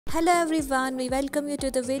Hello everyone, we welcome you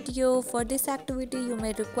to the video. For this activity you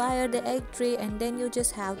may require the egg tray, and then you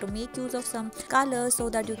just have to make use of some colors so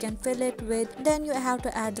that you can fill it with. Then you have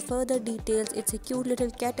to add the further details. It's a cute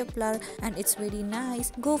little caterpillar and it's very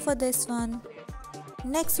nice. Go for this one.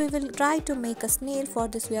 Next we will try to make a snail. For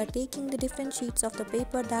this we are taking the different sheets of the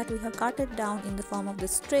paper that we have cut it down in the form of the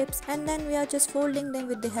strips, and then we are just folding them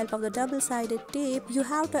with the help of the double-sided tape. You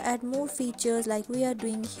have to add more features like we are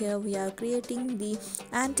doing here. We are creating the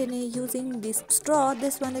antennae using this straw.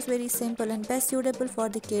 This one is very simple and best suitable for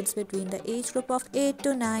the kids between the age group of 8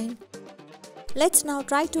 to 9. Let's now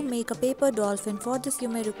try to make a paper dolphin. For this you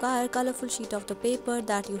may require a colorful sheet of the paper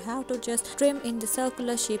that you have to just trim in the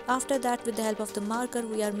circular shape. After that, with the help of the marker,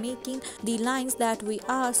 we are making the lines that we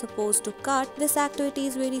are supposed to cut. This activity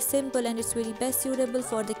is very simple and it's very best suitable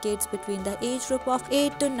for the kids between the age group of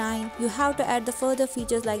 8 to 9. You have to add the further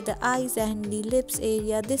features like the eyes and the lips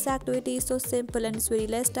area. This activity is so simple and it's very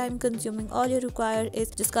less time consuming. All you require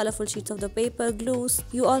is just colorful sheets of the paper, glues.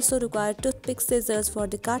 You also require toothpick, scissors for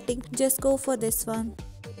the cutting. Just go for this one.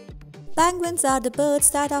 Penguins are the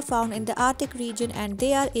birds that are found in the Arctic region and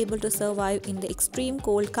they are able to survive in the extreme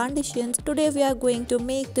cold conditions. Today we are going to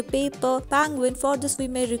make the paper penguin. For this we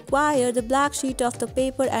may require the black sheet of the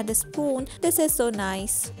paper and a spoon. This is so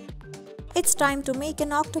nice. It's time to make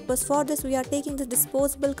an octopus. For this we are taking the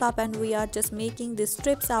disposable cup and we are just making the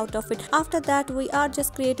strips out of it. After that we are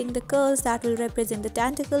just creating the curls that will represent the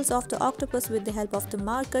tentacles of the octopus with the help of the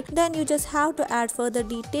marker. Then you just have to add further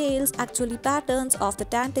details, actually patterns of the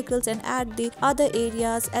tentacles, and add the other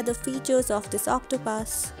areas, other features of this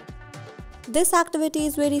octopus. This activity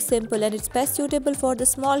is very simple and it's best suitable for the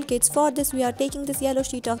small kids. For this we are taking this yellow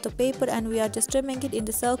sheet of the paper and we are just trimming it in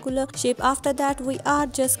the circular shape. After that we are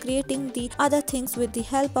just creating the other things with the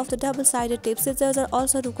help of the double-sided tape. Scissors are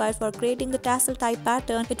also required for creating the tassel type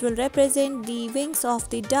pattern. It will represent the wings of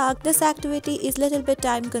the duck. This activity is little bit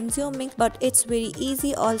time consuming but it's very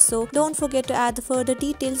easy also. Don't forget to add the further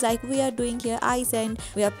details like we are doing here, eyes, and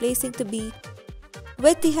we are placing the beak.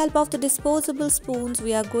 With the help of the disposable spoons,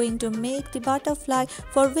 we are going to make the butterfly.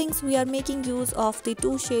 For wings, we are making use of the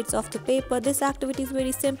two shades of the paper. This activity is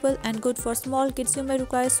very simple and good for small kids. You may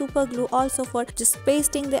require super glue also for just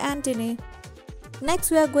pasting the antennae. Next,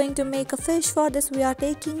 we are going to make a fish. For this, we are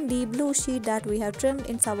taking the blue sheet that we have trimmed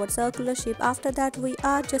in somewhat circular shape. After that, we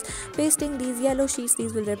are just pasting these yellow sheets.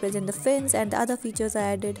 These will represent the fins and the other features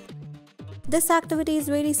are added. This activity is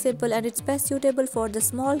very simple and it's best suitable for the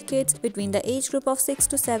small kids between the age group of 6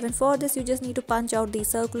 to 7. For this you just need to punch out these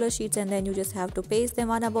circular sheets and then you just have to paste them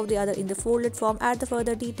one above the other in the folded form. Add the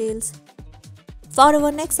further details. For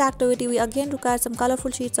our next activity, we again require some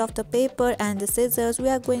colorful sheets of the paper and the scissors. We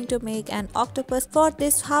are going to make an octopus. For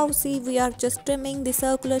this house, we are just trimming the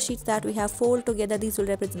circular sheets that we have folded together. These will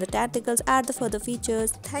represent the tentacles. Add the further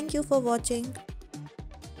features. Thank you for watching.